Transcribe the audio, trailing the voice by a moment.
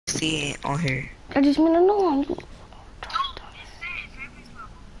see it on here. I just made a new one.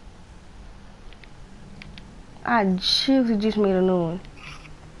 I just made a new one.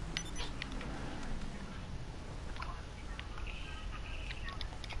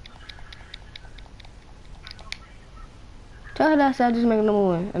 Tell her that I just made a new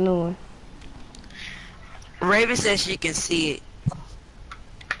one. A new one. Raven says she can see it.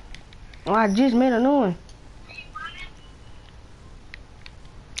 Oh, I just made a new one.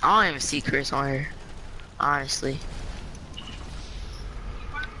 I don't even see Chris on here, honestly.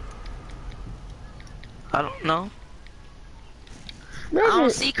 I don't know. Baby, I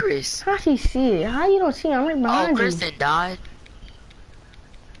don't see Chris. how she see it? How you don't see it? I'm right behind Oh, you. Kristen died.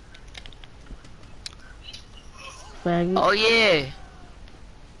 Faggot. Oh yeah.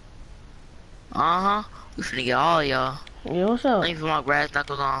 We finna get all y'all. Yeah, what's up? Let me put my brass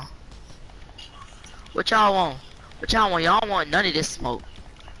knuckles on. What y'all want? What y'all want? Y'all want none of this smoke.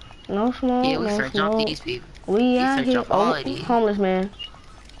 No smoke, Yeah, we no finna smoke. jump these people. We out finna here. jump all Oh, of these. homeless man.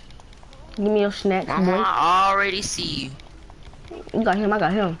 Give me your snacks, Mama, boy. I already see you. You got him, I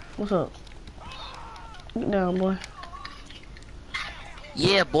got him. What's up? Get down, boy.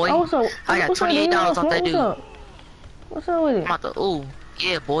 Yeah, boy. Oh, what's up? I got What's up, $28 dude? off that What's dude. up? What's up with I'm it? about to, ooh,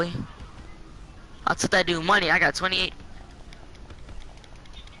 yeah, boy. I took that dude money. I got 28.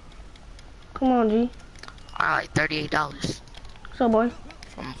 Come on, G. I like $38 What's up, boy?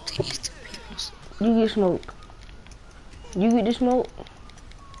 from these two people. You get smoke. You get the smoke.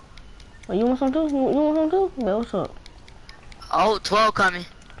 Oh, you want some too? You want some too? Man, what's up? Oh, 12 coming.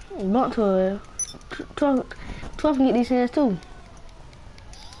 Bump to it. 12 can get these hands too.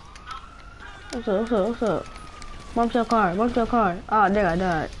 What's up? What's up? What's up? Bump your car. Bump your car. Ah, there I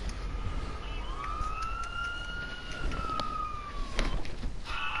died.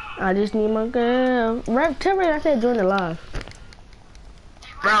 I just need my girl. Right, tell me I said join the live.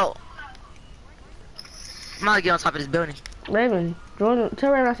 Bro. I'm about to get on top of this building. Raven,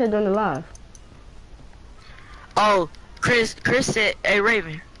 tell Raven I said join the live. Oh, Chris said, hey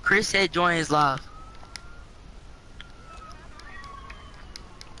Raven, Chris said join his live.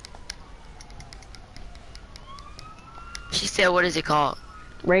 She said, what is it called?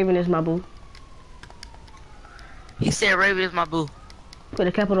 Raven is my boo. He said Raven is my boo. Put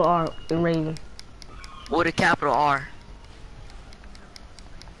a capital R in Raven. With a capital R.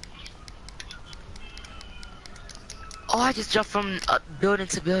 Oh, I just jumped from building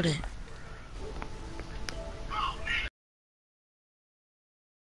to building.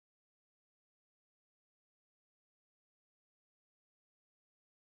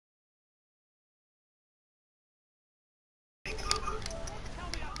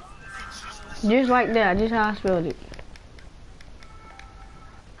 Just like that, just how I spelled it.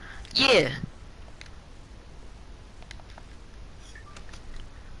 Yeah.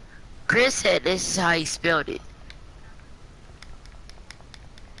 Chris said this is how he spelled it.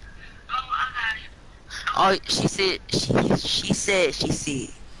 Oh, she said she said she see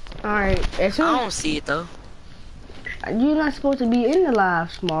it. Alright, as I soon don't see it though. you're not supposed to be in the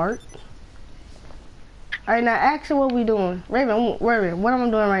live, smart. Alright, now ask her what we doing. Raven, what am I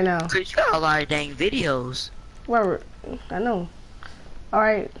doing right now? Chris, you got a lot of dang videos. Raven, I know.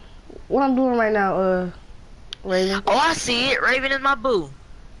 Alright, what I'm doing right now, Raven. Oh, I see it. Raven is my boo.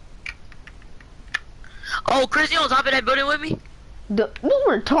 Oh, Chris, you on top of that building with me? You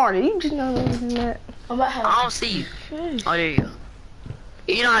retarded. You just know that. I don't see you. Oh, there you go.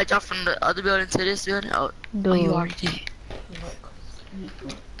 You know I jumped from the other building to this building? Oh, you already did.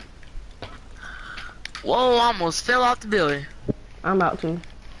 Whoa, I almost fell off the building. I'm about to.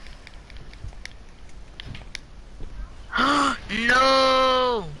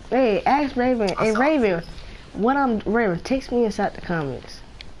 No! Hey, ask Raven. Hey, Raven, Raven, text me inside the comments.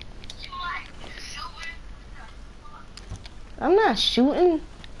 I'm not shooting.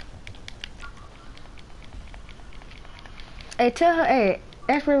 Hey, tell her, hey,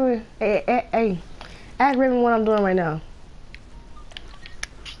 ask Raven, hey, ask Raven what I'm doing right now.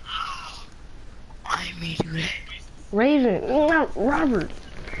 I didn't mean to do that. Raven, not Robert.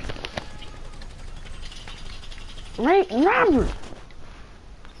 Robert.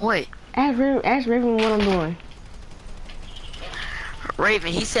 Wait, Ask Raven what I'm doing.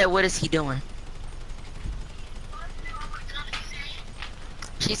 Raven, he said, what is he doing?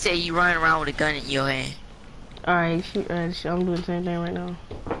 She said you running around with a gun in your hand. Alright, I'm doing the same thing right now.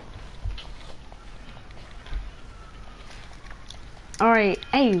 Alright,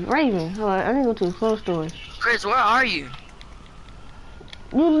 hey, Raven, hold on, I need to go to the clothes store. Chris, where are you?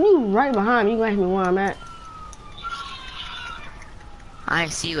 You right behind me, you gonna ask me where I'm at. I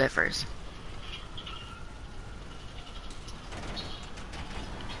didn't see you at first.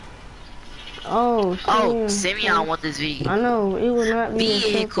 Oh, Oh, Simeon want this vehicle. I know, it will not be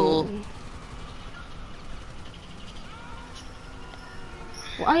Vehicle.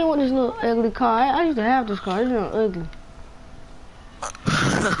 Well, I didn't want this little ugly car. I used to have this car. It's not ugly.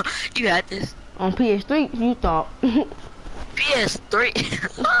 You had this? On PS3, you thought.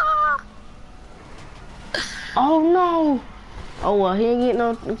 PS3. Oh, no. Oh, well, he ain't getting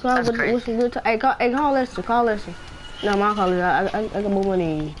no car with some good time. Hey, call Lester. Call Lester. No, my call is. I got more money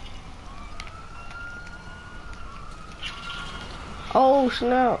than you. Oh,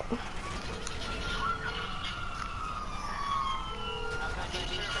 snap.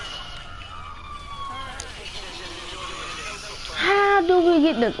 How do we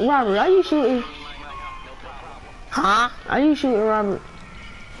get the Robert? Are you shooting? Huh? Are you shooting, Robert?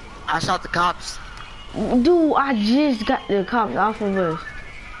 I shot the cops. Dude, I just got the cops off of us.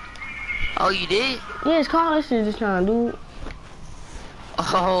 Oh, you did? Yes, call us this time, dude.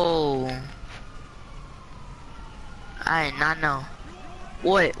 Oh. I did not know.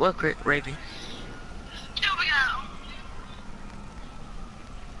 What, Raven?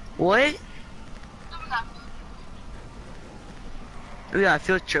 What? We got a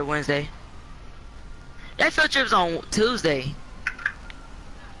field trip Wednesday. That field trip's on Tuesday.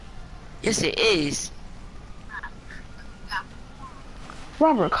 Yes, it is.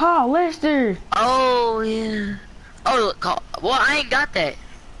 Robert, call Lester. Oh, yeah. Oh, look, call. Well, I ain't got that.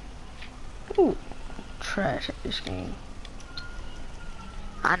 Ooh, trash at this game.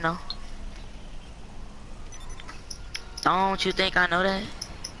 I know. Don't you think I know that?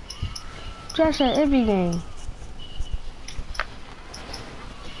 Trash at every game.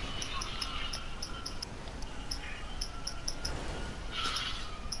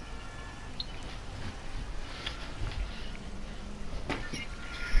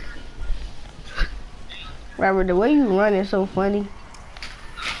 Robert, the way you run is so funny.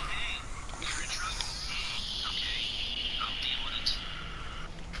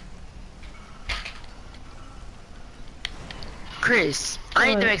 Chris, I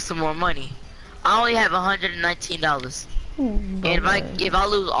need to make some more money. I only have $119. And if I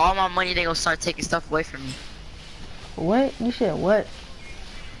lose all my money, they gonna start taking stuff away from me. What? You said what?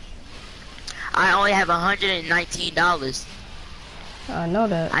 I only have $119. I know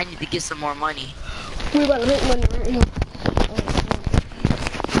that. I need to get some more money. We about to make money right here.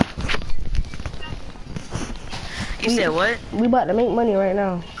 You said what? We about to make money right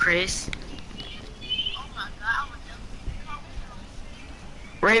now. Chris?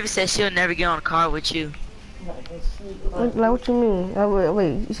 Raven said she'll never get on a car with you. What you mean?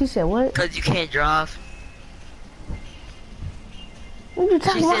 Wait, she said what? Cause you can't drive. What you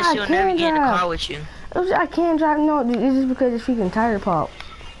talking about? She said she'll never get in a car with you. I can't drive. No, it's just because it's freaking tire pop.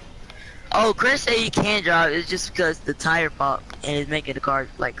 Oh, Chris said you can't drive. It's just because the tire popped and it's making the car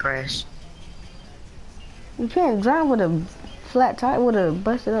like crash. You can't drive with a flat tire, with a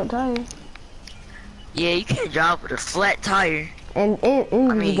busted up tire. Yeah, you can't drive with a flat tire. And in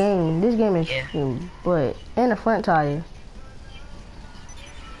this game, this game is but and a front tire.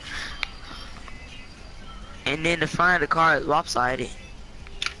 And then the front of the car is lopsided.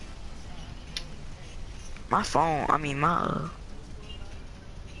 My phone,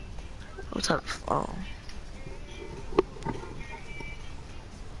 what type of phone?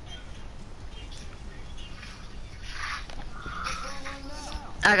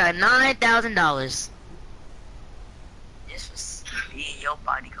 I got $9,000. This was being your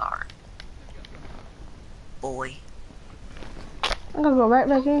bodyguard, boy. I'm gonna go right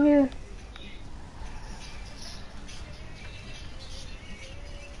back in here.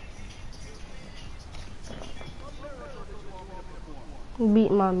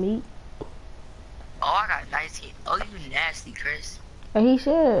 Beat my meat. Oh, I got 19. Oh, you nasty, Chris. And he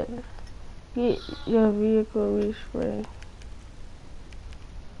said, get your vehicle respray.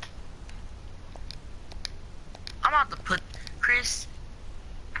 I'm about to put, Chris,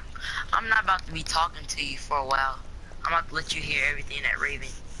 I'm not about to be talking to you for a while. I'm about to let you hear everything that Raven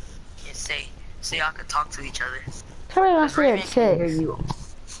can say, so y'all can talk to each other. Tell me I said text.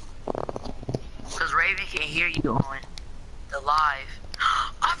 Because Raven can hear you on the live.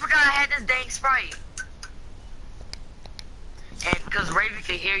 I forgot I had this dang Sprite. And because Raven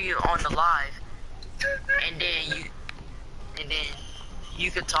can hear you on the live, and then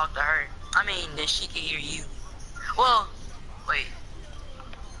you could talk to her. I mean, then she can hear you. Well, wait.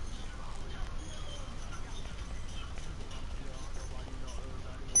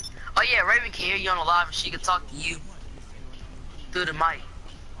 Oh yeah, Raven can hear you on the live, and she can talk to you through the mic.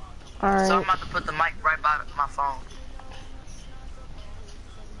 Alright. So I'm about to put the mic right by my phone.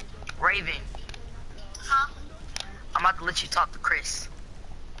 Raven. Huh? I'm about to let you talk to Chris.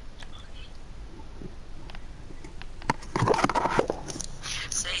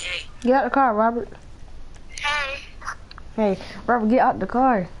 Get out the car, Robert. Hey. Hey, Robert, get out the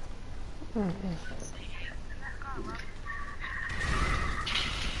car.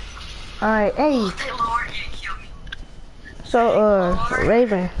 Alright, hey. Hey, Lord, you kill me. So,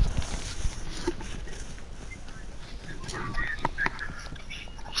 Raven.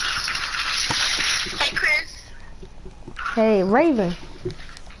 Hey, Chris. Hey, Raven.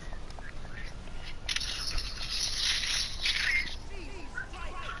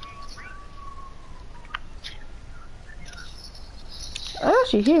 I know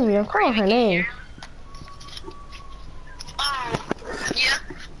she hear me. I'm calling her name. Yeah.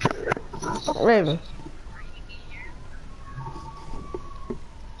 Raven.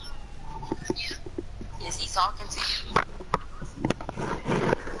 Is he talking to you?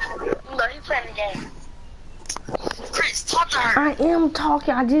 No, he's playing the game. Chris, talk to her. I am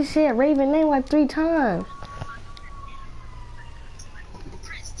talking. I just said Raven name like 3 times.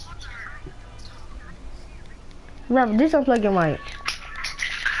 Chris, talk to her. Robert, just unplug your mic.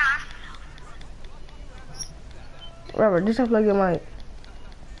 Robert, just unplug your mic.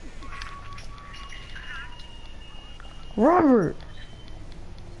 Robert.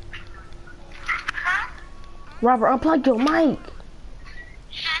 Robert, unplug your mic.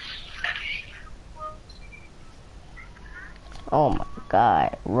 Oh my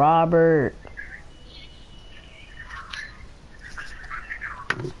God, Robert.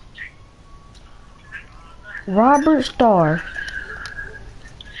 Robert Starr.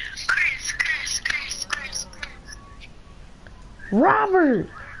 Chris. Robert.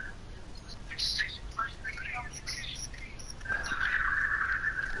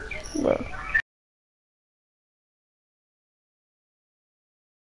 Look.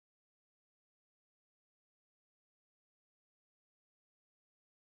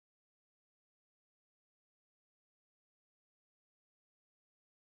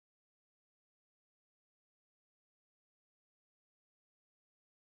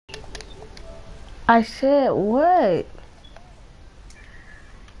 I said what? Who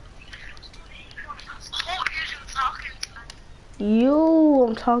is you talking to? You.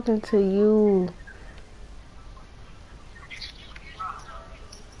 I'm talking to you.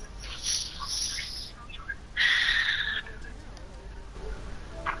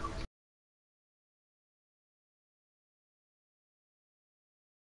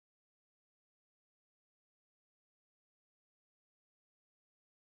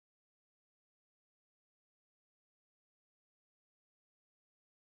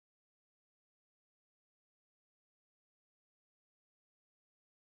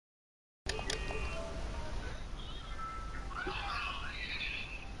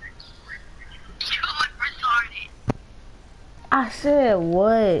 You look retarded. I said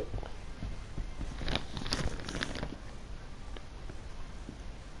what?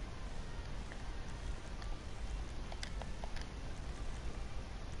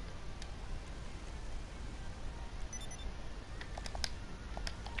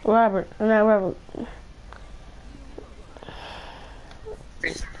 Robert, not Robert.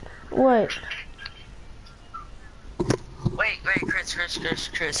 Chris. What? Wait, Chris.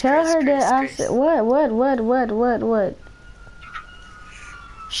 Tell her that I Chris. said what?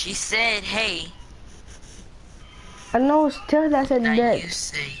 She said, hey. I know. Tell her that I said Now that. you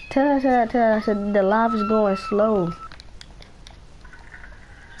say. Tell her I said the live is going slow.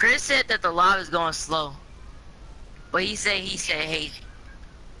 Chris said that the live is going slow. But he said, hey.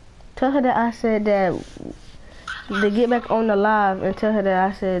 Tell her that I said that to get back on the live, and tell her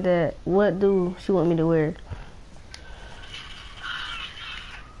that I said that what do she want me to wear.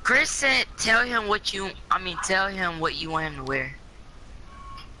 Chris said, tell him what you want him to wear.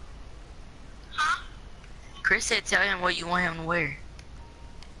 Chris said, tell him what you want him to wear.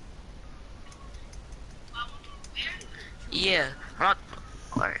 Yeah. Alright.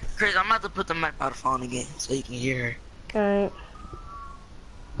 Chris, I'm about to put the mic by the phone again so you can hear her. Alright.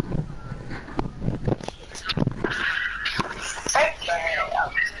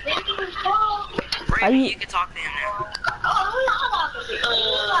 Raven, you can talk to him now.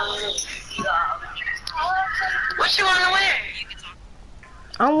 What you want to wear? You can talk.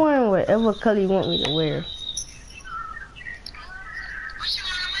 I'm wearing whatever color you want me to wear. What you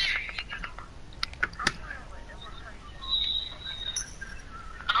want to wear?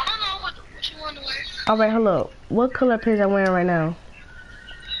 I don't know what you want to wear. Alright, hold up. What color pants I'm wearing right now?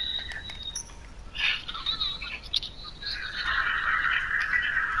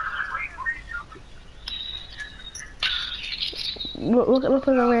 What pants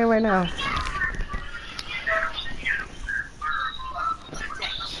I'm wearing right now?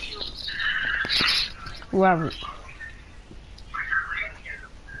 Robert.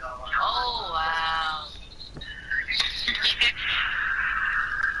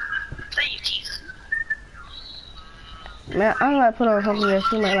 Man, I might put on something that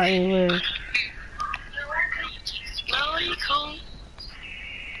she might like me wear. No, you cool.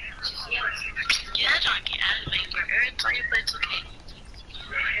 Yeah, I don't get anime, but every time you play, it's okay.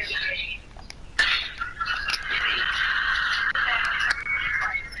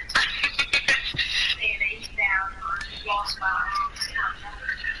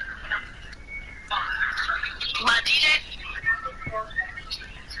 My DJ?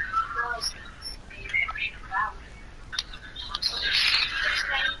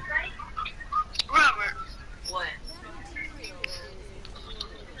 Robert. What?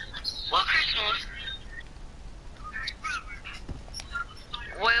 What Christmas?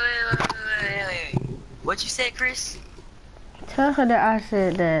 Wait. What you said, Chris? Tell her that I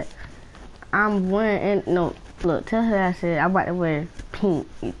said that I'm wearing, and no, look, tell her that I said I'm about to wear pink.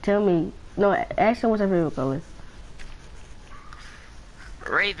 You tell me, no, ask her what's her favorite color.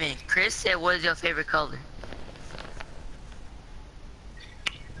 Raven, Chris said, what is your favorite color?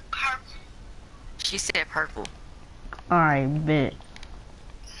 Purple. She said purple. Alright, bet.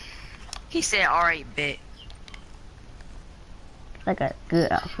 He said, alright, bet. Like a good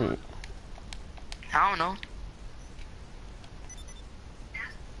outfit. I don't know.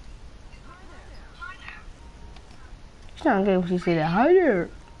 She's not gay when she said that. Hi there.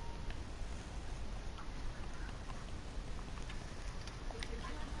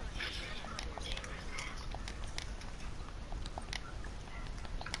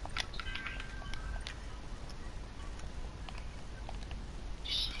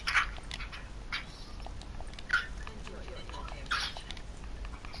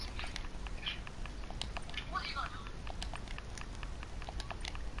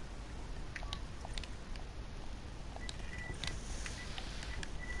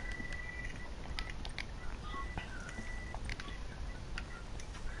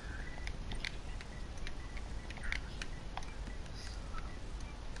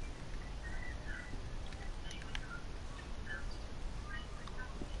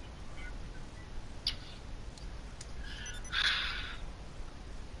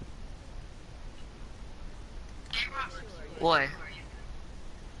 What?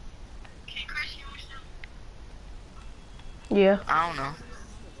 Yeah. I don't know.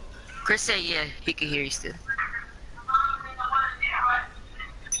 Chris said, yeah, he can hear you still.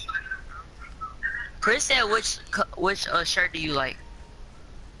 Chris said, which shirt do you like?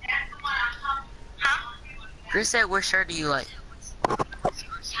 Chris said, what shirt do you like?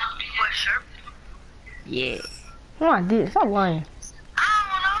 What shirt? Yeah. No, I did. Stop lying.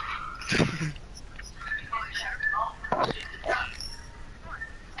 I don't know.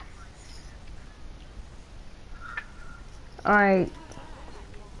 Alright.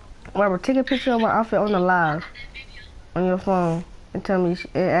 Robert, take a picture of my outfit on the live. On your phone. And tell me,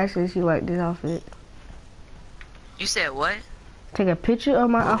 actually, she like this outfit. You said what? Take a picture of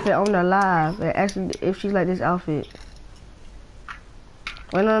my outfit on the live. And actually, if she like this outfit.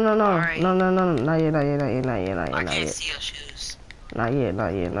 Wait, no. Alright. No. Not yet. I can't see your shoes. Not yet.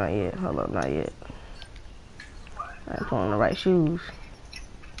 Hold up, not yet. I ain't put on the right shoes.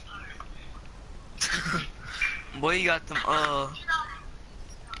 Boy, you got them bubbles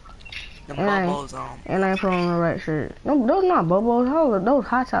on. And I ain't put on the right shirt. No, those not bubbles. Those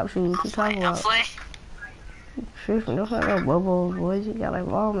high top shoes. What you talking about? Shoot, those not no bubbles, boys. You got like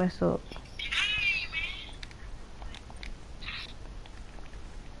all messed up.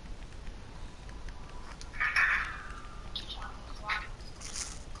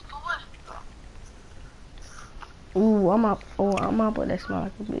 Ooh, I'm up with that smile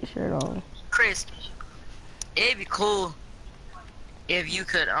like a bitch shirt on. Chris, it'd be cool if you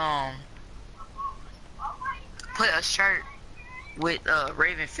could put a shirt with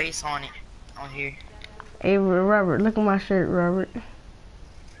Raven face on it on here. Hey Robert, look at my shirt, Robert.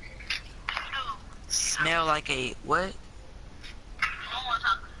 Smell like a what?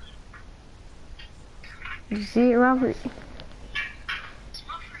 You see it, Robert?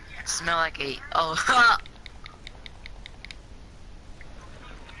 Smell like a oh.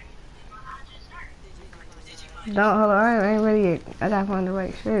 Don't hold on, I ain't ready yet. I gotta find the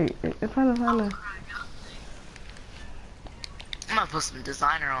right shirt. Find the. I'm gonna put some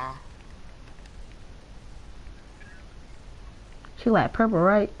designer on. She like purple,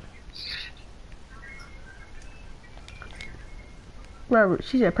 right? Robert,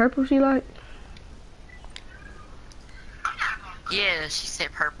 she said purple she like? Yeah, she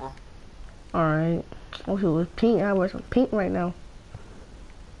said purple. Alright. Oh, she was pink. I wear some pink right now.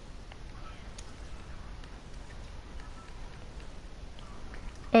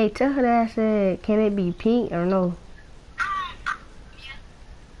 Hey, tell her that I said, can it be pink or no?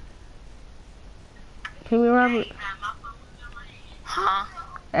 Can we, Robert? Huh?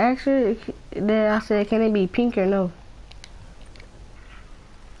 Actually, then I said, can it be pink or no?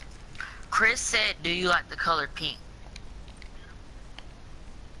 Chris said, do you like the color pink?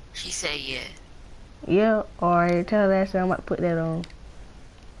 She said, yeah. Yeah, or tell her that I said I'm about to put that on.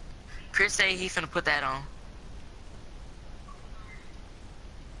 Chris said he finna put that on.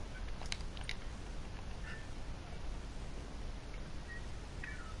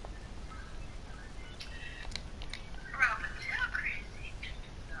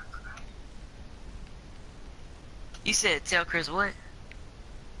 You said tell Chris what?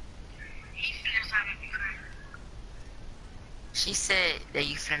 She said that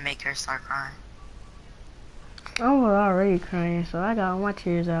you finna make her start crying. I was already crying, so I got all my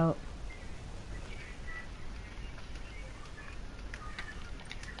tears out.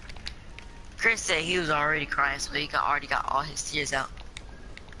 Chris said he was already crying, so he already got all his tears out.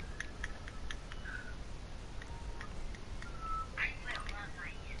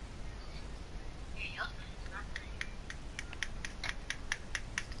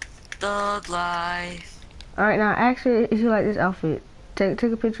 Thug life. Alright, now actually, if you like this outfit, take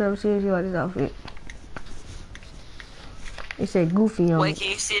a picture of it, see if you like this outfit. It said Goofy on Wait, it.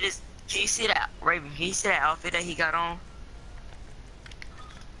 can you see this? Can you see that, Raven? Can you see that outfit that he got on?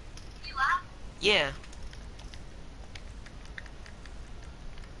 Yeah.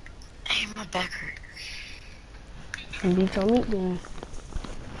 Hey, my back hurt. And beat your meat then.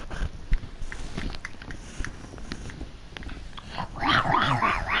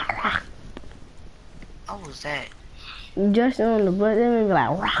 What was that? Justin on the butt, then be like,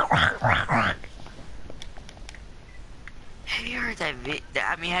 rock, rock, rock, rock. Have you heard that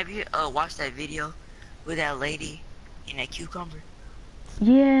have you watched that video with that lady and that cucumber?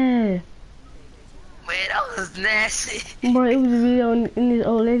 Yeah. Man, that was nasty. Bro, it was a video and this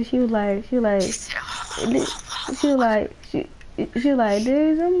old lady, she was like, She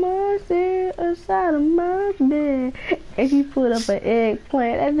there's a monster inside of my bed. And she put up an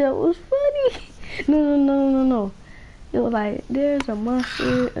eggplant. That joke was funny. No. It was like, there's a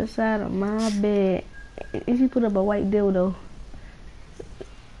monster inside of my bed. And she put up a white dildo.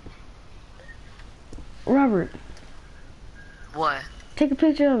 Robert. What? Take a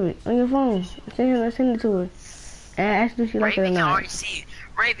picture of it on your phone. Send it to her. And ask her if she like it or Raven can not. already see you.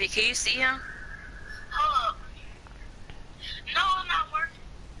 Raven, can you see him? Hold up. No, I'm not working.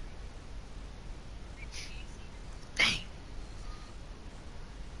 Dang.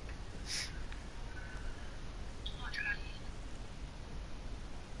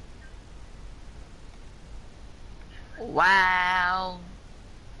 Wow.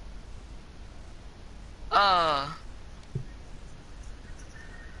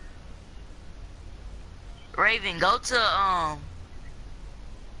 Raven, go to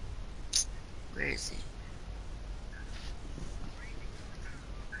where is it?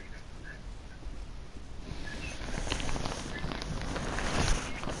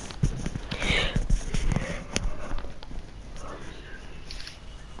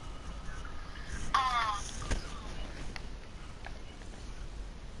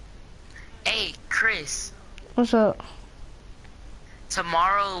 Hey, Chris. What's up?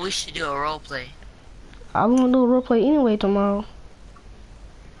 Tomorrow we should do a role play. I'm gonna do a role play anyway tomorrow.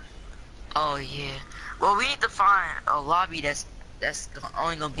 Oh yeah. Well, we need to find a lobby that's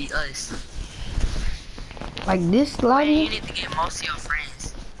only gonna be us. Like this Man, lobby? you need to get most of your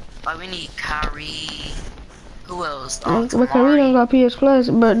friends. Like we need Kyrie. Who else? Because we don't got PS Plus,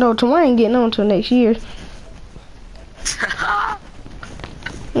 but no, tomorrow ain't getting on until next year.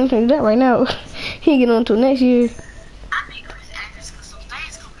 I'm saying that right now. He ain't getting on until next year.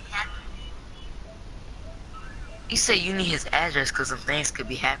 You say you need his address because some things could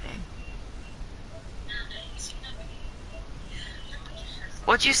be happening.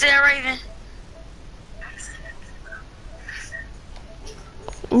 What you said, Raven?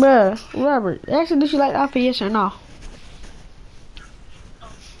 Bruh, Robert, actually, did you like the outfit, yes or no?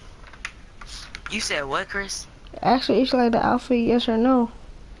 You said what, Chris? Actually, did you like the outfit, yes or no?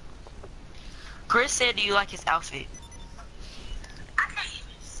 Chris said, do you like his outfit? I can't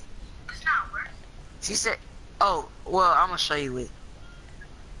even see. It's not working. She said, oh, well, I'm going to show you it.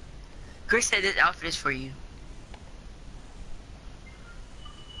 Chris said this outfit is for you.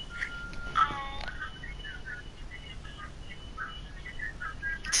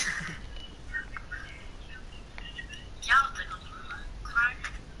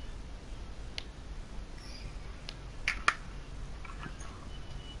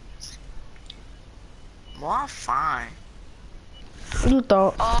 Well, I'm fine. You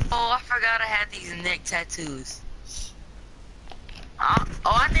thought? Oh, I forgot I had these neck tattoos.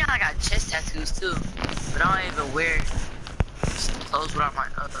 I think I got chest tattoos too, but I don't even wear clothes without my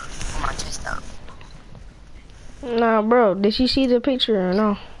with my chest out. Nah, bro. Did she see the picture or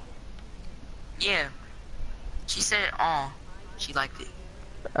no? Yeah. She said she liked it.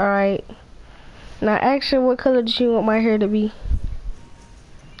 Alright. Now ask her what color does she want my hair to be?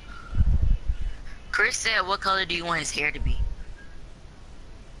 Chris said, what color do you want his hair to be?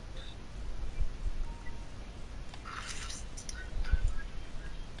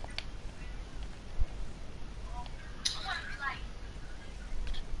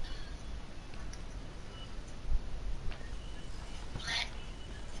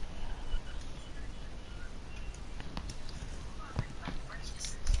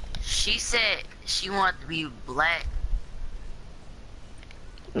 She said she wanted to be black.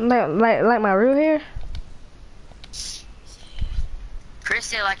 Like my real hair? Chris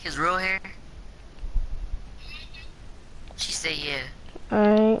said like his real hair. She said yeah.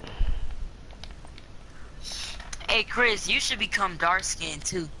 Alright. Hey Chris, you should become dark skinned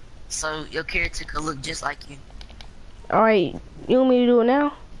too, so your character could look just like you. Alright. You want me to do it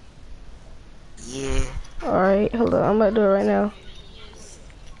now? Yeah. Alright, hold on. I'm about to do it right now.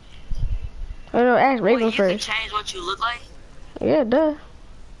 Oh no, ask Raven Wait, you first. can change what you look like? Yeah, duh.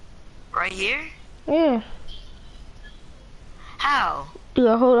 Right here? Yeah. How? You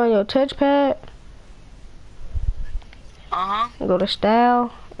gotta hold on your touchpad. Uh-huh. And go to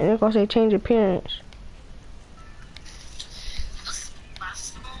style. And it's gonna say change appearance.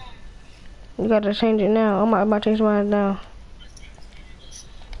 You gotta change it now. I'm about to change mine now.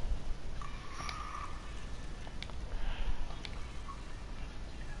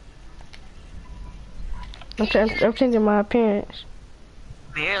 I'm changing my appearance.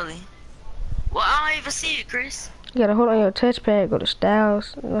 Barely. Well, I don't even see it, Chris. You gotta hold on your touchpad, go to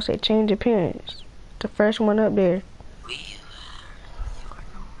styles, and gonna say change appearance. The first one up there.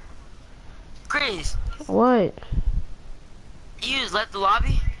 Chris. What? You just left the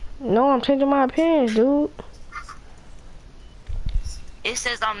lobby? No, I'm changing my appearance, dude. It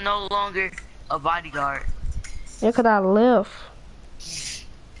says I'm no longer a bodyguard. Yeah, 'cause I left.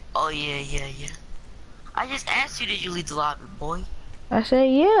 Oh, yeah. I just asked you, did you leave the lobby, boy? I said,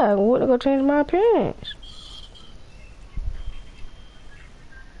 yeah, I went to go change my appearance.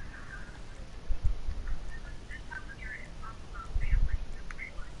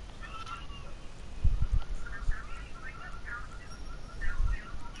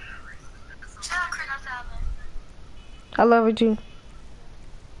 I love you too.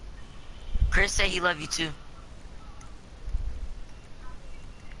 Chris said he love you too.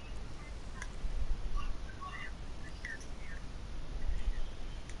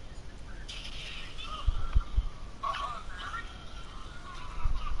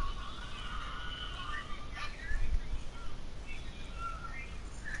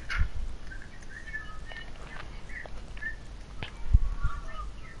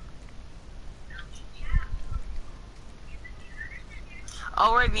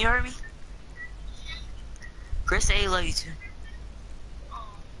 Oh, Raven, you heard me? Chris said he love you too.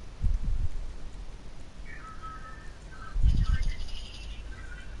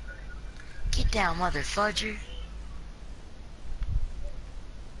 Get down, mother fudger.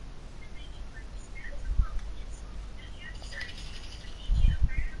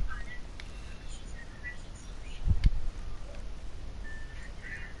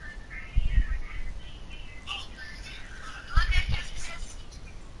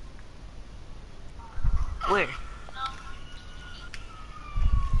 Where?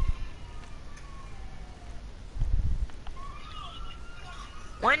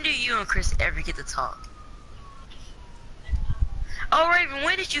 When do you and Chris ever get to talk? Oh, Raven,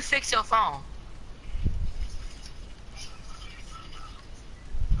 when did you fix your phone?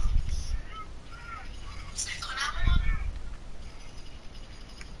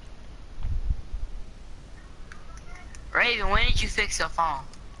 Raven, when did you fix your phone?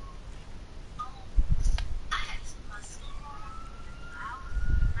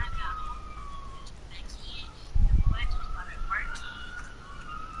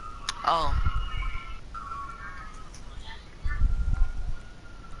 Oh.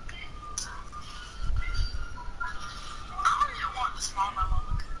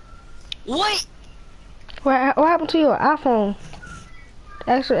 What? What happened to your iPhone?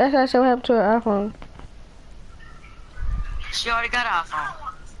 Actually, I said what happened to her iPhone. She already got an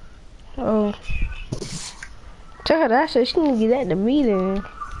iPhone. Oh. Tell her that shit. She need to get that to me then.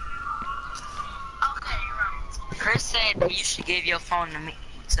 Chris said that you should give your phone to me,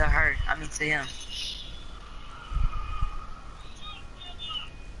 to her. I mean to him.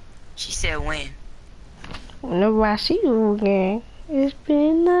 She said when? Whenever I see you again. It's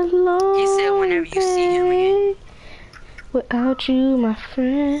been a long He said whenever you see him again. without you, my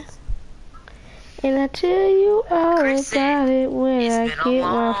friend. And I tell you all Chris about said, it when it's I been a get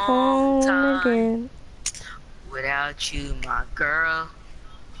my long phone time again. without you, my girl.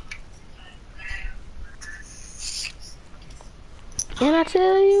 And I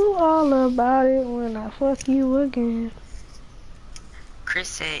tell you all about it when I fuck you again. Chris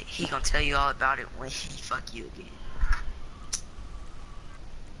said he gonna tell you all about it when he fuck you again.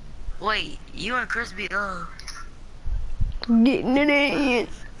 Wait, you and Chris be Getting it in.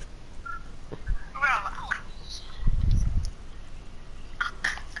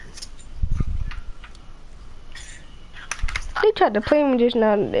 They tried to play me just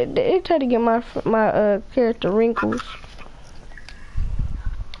now. They tried to get my character wrinkles.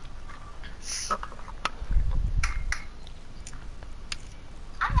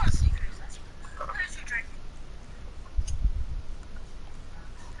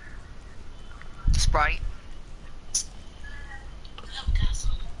 Sprite.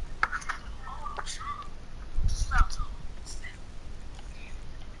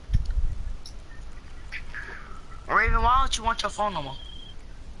 Raven, why don't you want your phone no more?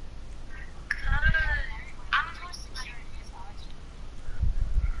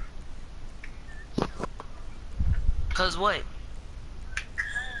 Cause what?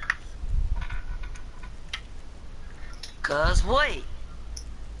 Cause what?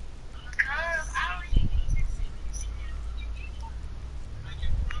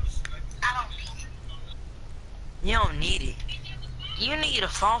 You don't need it. You need a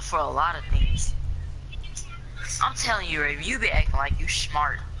phone for a lot of things. I'm telling you, Raven, you be acting like you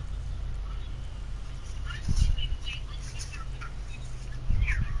smart.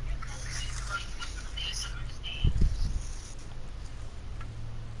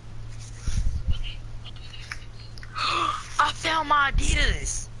 I found my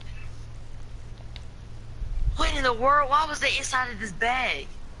Adidas. What in the world? Why was they inside of this bag?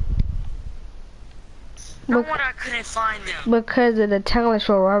 No wonder I couldn't find them. Because of the talent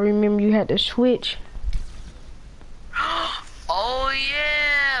show, I remember you had to switch. Oh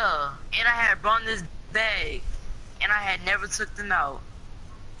yeah. And I had brought this bag. And I had never took them out.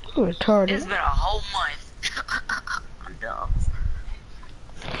 You retarded. It's been a whole month. I'm dumb.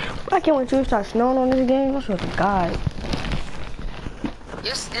 I can't wait till it starts snowing on this game. I swear to God.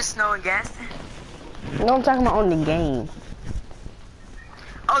 It's snowing Gaston? No, I'm talking about on the game.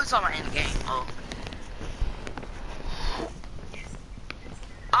 Oh, you're talking about in the game. Oh.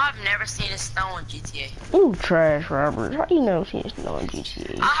 I've never seen it snow in GTA. You trash, Robert. How you never seen snow in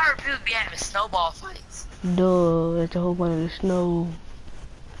GTA? I heard people be having snowball fights. Duh, that's the whole point of the snow.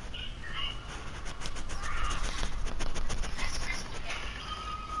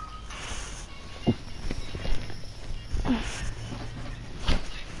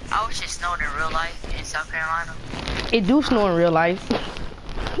 I wish it snowed in real life in South Carolina. It do snow in real life.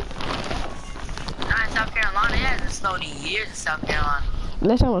 Not in South Carolina. It hasn't snowed in years in South Carolina.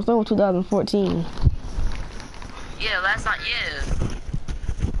 Last time it snowed was 2014. Yeah, last time, yeah.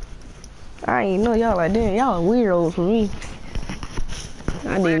 I ain't know y'all like that. Y'all are weirdos for me.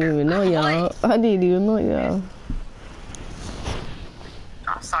 I didn't even know y'all. I didn't even know y'all.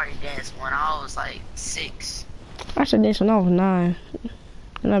 I started dancing when I was like 6. I started dancing when I was 9.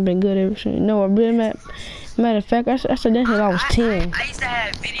 And I've been good ever since. No, matter of fact, I started dancing when I was 10. I used to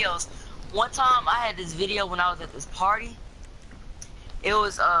have videos. One time I had this video when I was at this party. It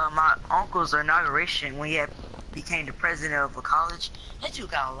was my uncle's inauguration when he became the president of a college. That dude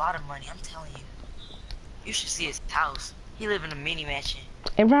got a lot of money, I'm telling you. You should see his house. He live in a mini mansion.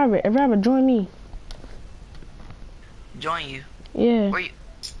 Hey Robert, join me. Join you? Yeah. Where you?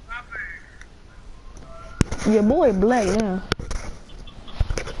 Your boy black now.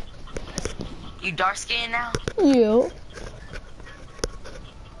 You dark skinned now? Yeah.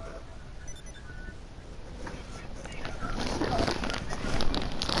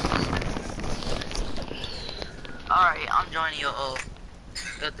 Alright, I'm joining your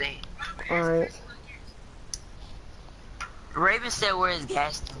good thing. Alright. Raven said where is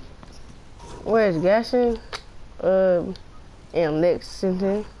Gaston? Where is Gaston? In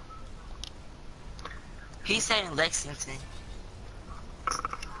Lexington. He said in Lexington.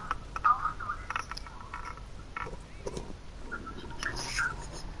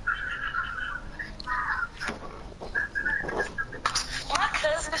 My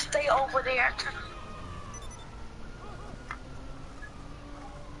cousin stay over there.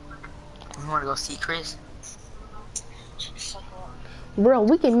 You wanna go see Chris? Bro,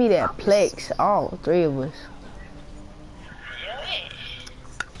 we can meet at Plex, all 3 of us.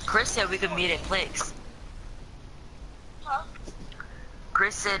 Chris said we could meet at Plex. Huh?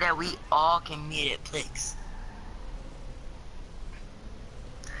 Chris said that we all can meet at Plex.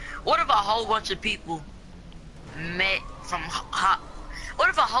 What if a whole bunch of people met from Hop? What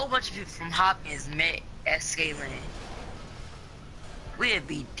if a whole bunch of people from Hopkins met at Skateland? We'd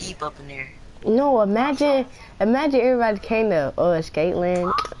be deep up in there. No, imagine everybody came to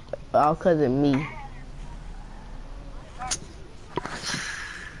Skateland all cause of me.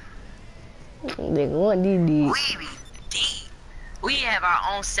 They want these. We be deep. We have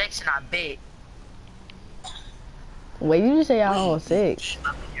our own section, I bet. Wait, you just say our own section?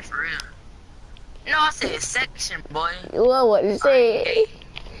 Up in here for real. No, I said section, boy. Well, what you say?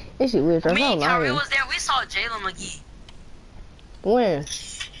 This shit weird. Me and Kyrie was there. We saw Jalen McGee. When?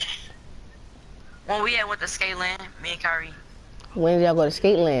 When we went to Skateland, me and Kyrie. When did y'all go to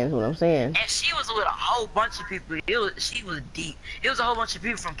Skateland? Is what I'm saying. And she was with a whole bunch of people. She was deep. It was a whole bunch of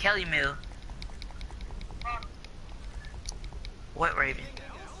people from Kelly Mill. What, Raven?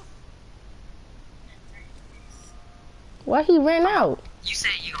 Why he ran out? You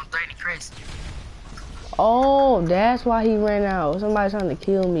said you gonna threaten Chris. Oh, that's why he ran out. Somebody's trying to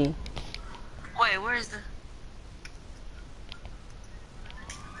kill me. Wait, where's the...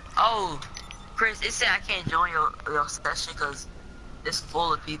 Oh, Chris, it said I can't join your session because it's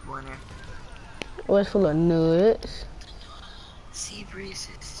full of people in there. Oh, it's full of nuts. Sea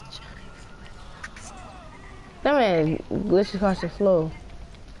breezes. That man glitched across the floor.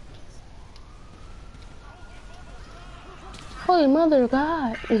 Holy Mother of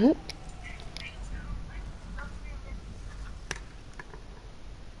God.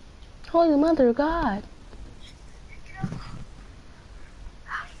 Holy Mother of God.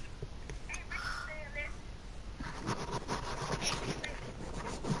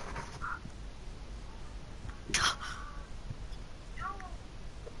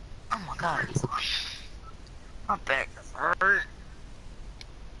 Oh my God. My back hurt.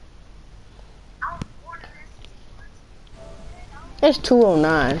 It's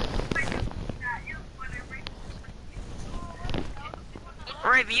 2:09.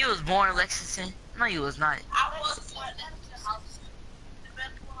 Raven, you was born in Lexington. No, you was not.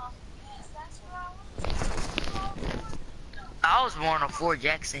 I was born on Fort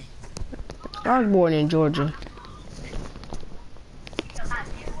Jackson. I was born in Georgia.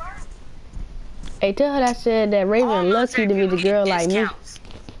 Hey, tell her that I said that Raven lucky to be the girl like me.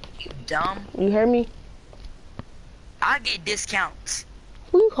 You dumb. You heard me? I get discounts.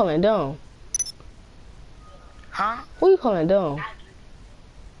 Who you calling dumb? Huh? Who you calling dumb?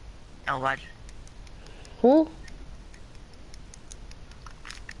 Nobody. Who?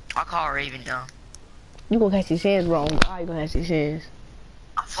 I call Raven dumb. You gonna catch these hands wrong. How you gonna catch these hands?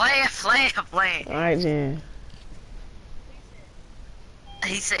 I'm playing. Alright then.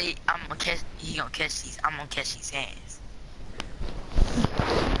 He said he gonna catch these. I'm gonna catch these hands.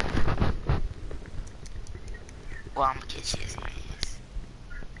 Well, I'm gonna catch his hands.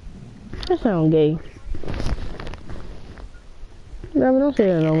 That sound gay. Robert, don't say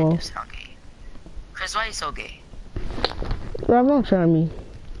that no more. That sound gay. Chris, why you so gay? Robert, don't try me.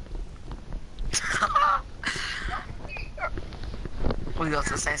 We go to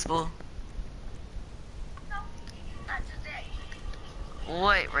the same school?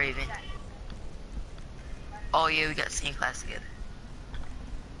 What, Raven? Oh yeah, we got the same class together.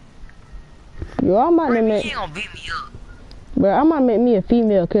 Yo, I might Raven, make. you ain't gonna beat me up. Bro, I might make me a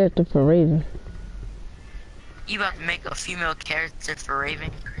female character for Raven. You about to make a female character for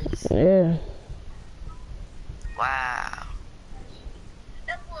Raven, Chris? Yeah. Wow.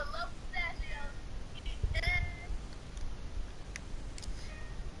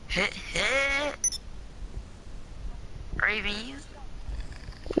 Hit. Raven, you?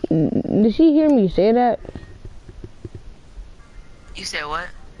 Did she hear me say that? You said what?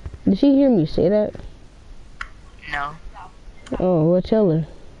 Did she hear me say that? No. Oh, well, tell her.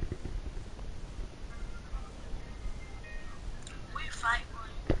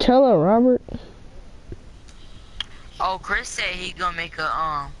 Tell her, Robert. Oh, Chris said he gonna make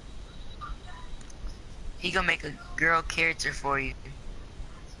a girl character for you.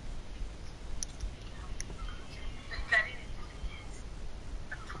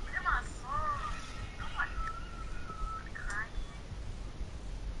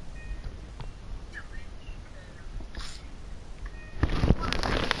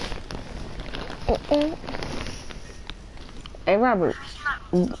 Hey, Robert.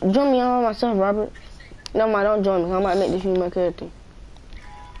 Join me on myself, Robert. No, ma, don't join me. I might make this you my character.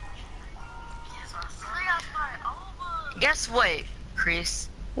 Guess what, Chris?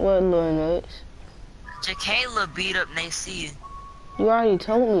 What, little nuts? Jakayla beat up Nacia. You already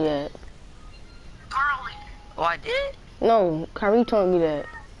told me that. Oh, I did? No, Kyrie told me that.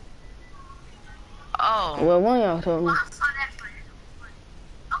 Oh. Well, one of y'all told me.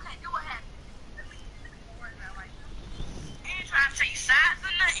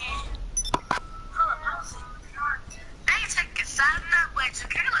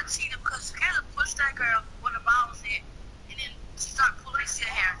 Nacia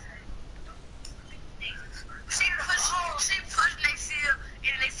hair. She pushed Nacia,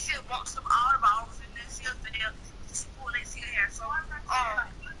 and Nacia wants some eyeballs, and Nacia there. She pulled Nacia hair. So,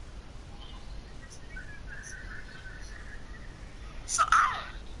 so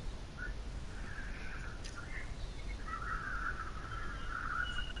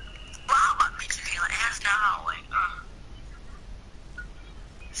well, I'm about to beat you, Kayla. Ass down hallway.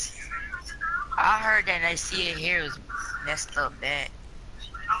 I heard that Nacia hair was messed up bad.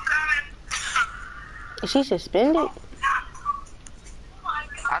 I'm coming. Is she suspended?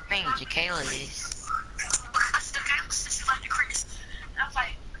 I think Jakayla is. I said, okay, she's like the Chris. I was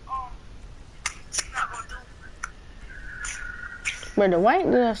like, she's not gonna do it. But the white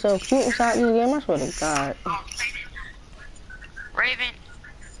girl so cute inside this game, I swear to God. Raven.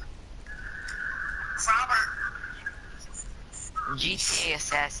 Robert. GTA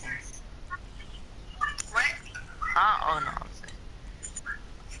Assassins. What? Oh no.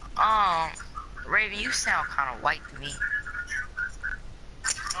 Raven, you sound kind of white to me.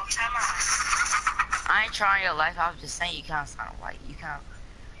 I ain't trying your life. I was just saying you kind of sound white.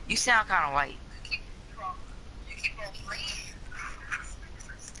 You sound kind of white. You keep on playing.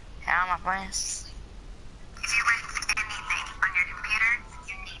 How am I playing? If you rent anything on your computer,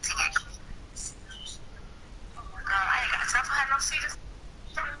 you need to get. Oh my God, I ain't got time for no seizures.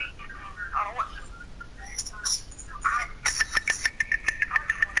 Oh, what?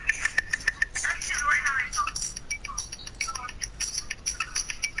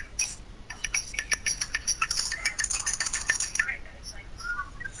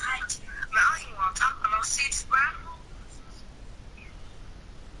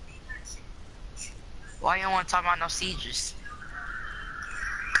 Why you don't want to talk about no seizures?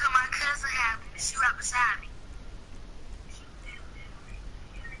 Cause my cousin had me. She right beside me.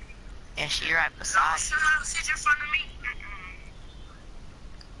 And she right beside you. No, she have a seizure in front of me.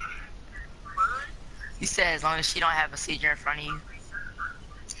 What? You said as long as she don't have a seizure in front of you.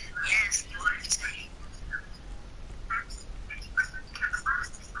 Yes, Lord.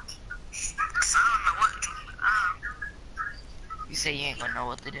 So I don't know what to do. You say you ain't gonna know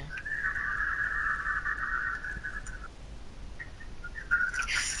what to do.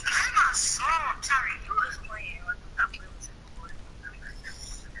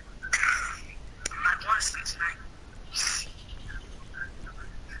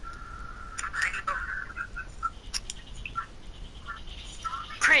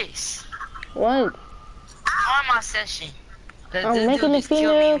 Chris. What? On my session. I'm making the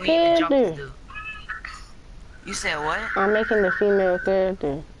female character. You said what? I'm making the female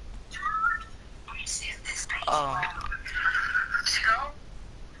character. Oh.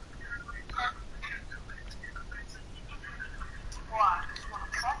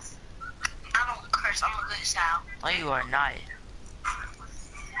 I don't curse. I'm a good child. No, you are not.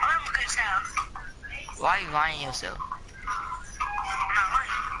 I'm a good child. Why are you lying to yourself? I'm not lying.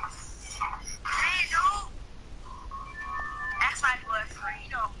 Hey, dude. That's my boyfriend.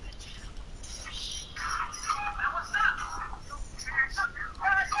 You know.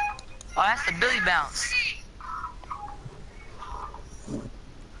 Oh, that's the Billy Bounce.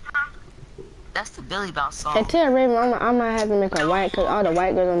 That's the Billy Bounce song. Hey, tell Raven I might have to make her white because all the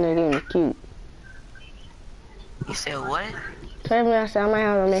white girls on this game is cute. You said what? Tell Raven I said I might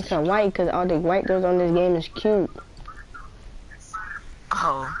have to make her white because all the white girls on this game is cute.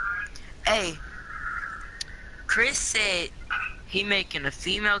 Oh. Hey. Chris said he making a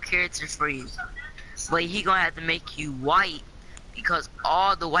female character for you. But he gonna have to make you white because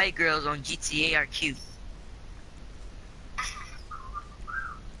all the white girls on GTA are cute.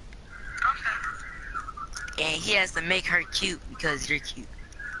 And he has to make her cute because you're cute.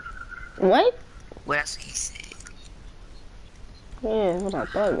 What? Well, that's what he said. Yeah, what I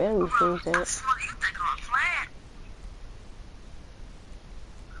thought everything said.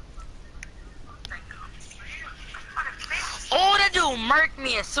 Oh, that dude murked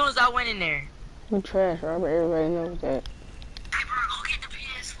me as soon as I went in there. You trash, Robert. Everybody knows that. Hey, bro, go get the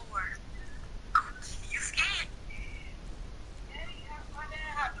PS4. You scared?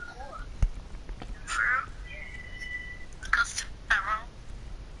 For real? Cause Tyrone.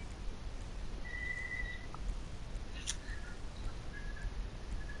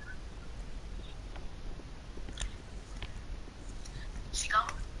 She go?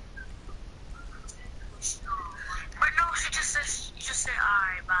 But no, she just said,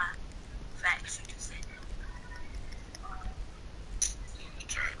 alright, bye. Facts, she just said that.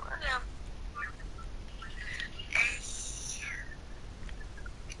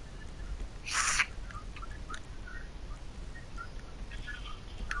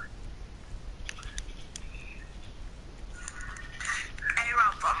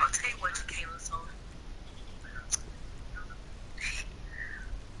 say what Kayla told him.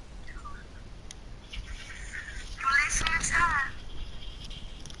 You listen to time.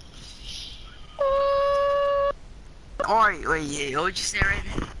 Alright, wait, yeah, what you say right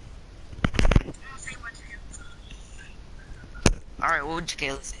now? Alright, what would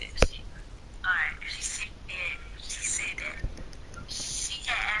Kayla say? Alright, she said that she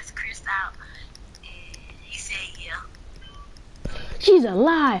had asked Chris out, and he said yeah. She's a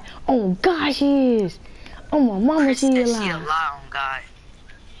lie. Oh God, she is. Oh my mama, Chris she said a she lie. a lie on God.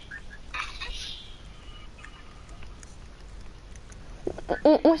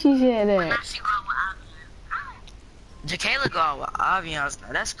 When she said that. Jacayla go out with Aviance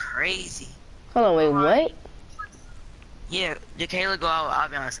now. That's crazy. Hold on, wait, what? Yeah, Jacayla go out with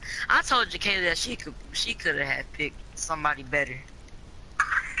Aviance. I told Jacayla that she could have had picked somebody better.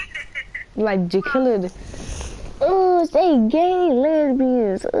 Like Jacayla. Oh, they gay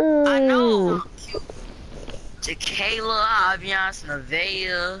lesbians. I know. Jacayla, Aviance,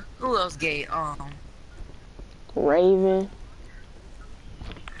 Nevaeh. Who else gay? Raven.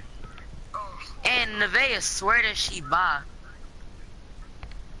 And Nevaeh swear that she bi.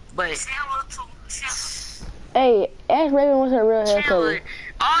 But Hey, ask Raven what's her real hair color.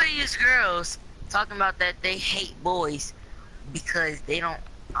 all these girls talking about that they hate boys because they don't.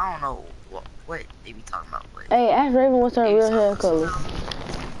 I don't know what they be talking about. But Hey, ask Raven what's her real hair color.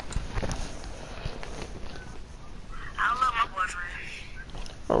 I love my boyfriend.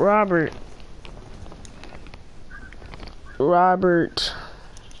 Robert.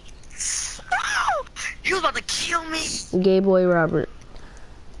 He was about to kill me. Gay boy Robert.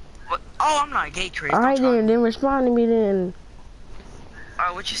 What? Oh, I'm not gay, Chris. Alright then respond to me then.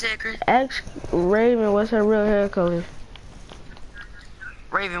 Alright, what you said, Chris? Ask Raven what's her real hair color.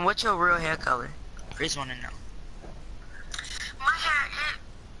 Raven, what's your real hair color? Chris wanna know. My hair,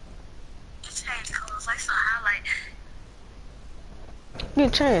 it changed colors. Like so highlight. You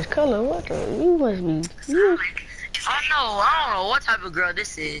changed color? What the? You must be. You. I don't know what type of girl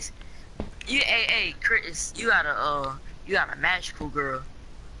this is. Hey, Chris, you got a magical girl.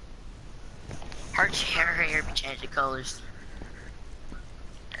 Her hair be changing colors.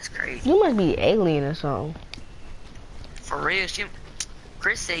 That's crazy. You must be alien or something. For real,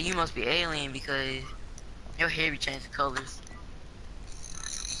 Chris said you must be alien because your hair be changing colors.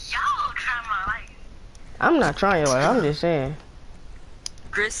 Y'all try my life. I'm not trying your life, I'm just saying.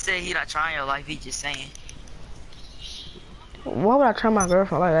 Chris said he not trying your life, he just saying. Why would I try my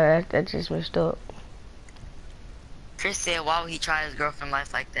girlfriend like that? That's just messed up. Chris said why would he try his girlfriend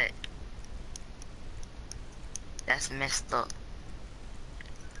life like that? That's messed up.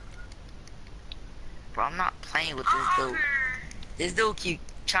 Bro, I'm not playing with this dude. This dude keep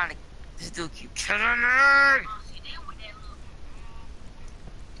killing me.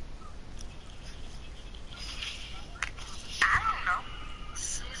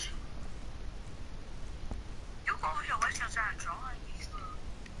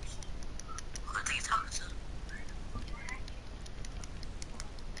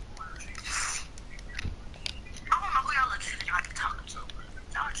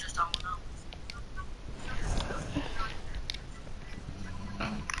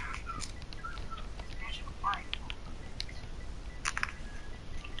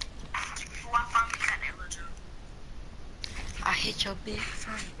 I hit your bitch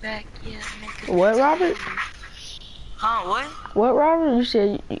from the back, yeah. What, Robert? Huh, what? What, Robert? You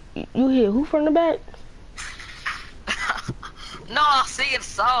said you hit who from the back? No, I was singing a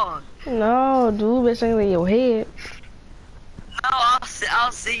song. No, dude, been singing in your head. No, I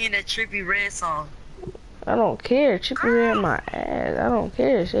was singing that Trippie Redd song. I don't care. Trippie Redd my ass. I don't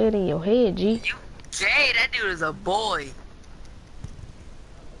care. Say it in your head, G. Jay, that dude is a boy.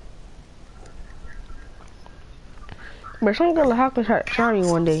 But some girl how can try me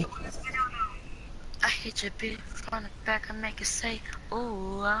one day. I hit your bitch from the back, I make it say,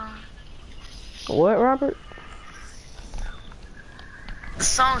 ooh, What, Robert? The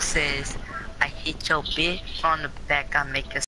song says, I hit your bitch from the back, I make it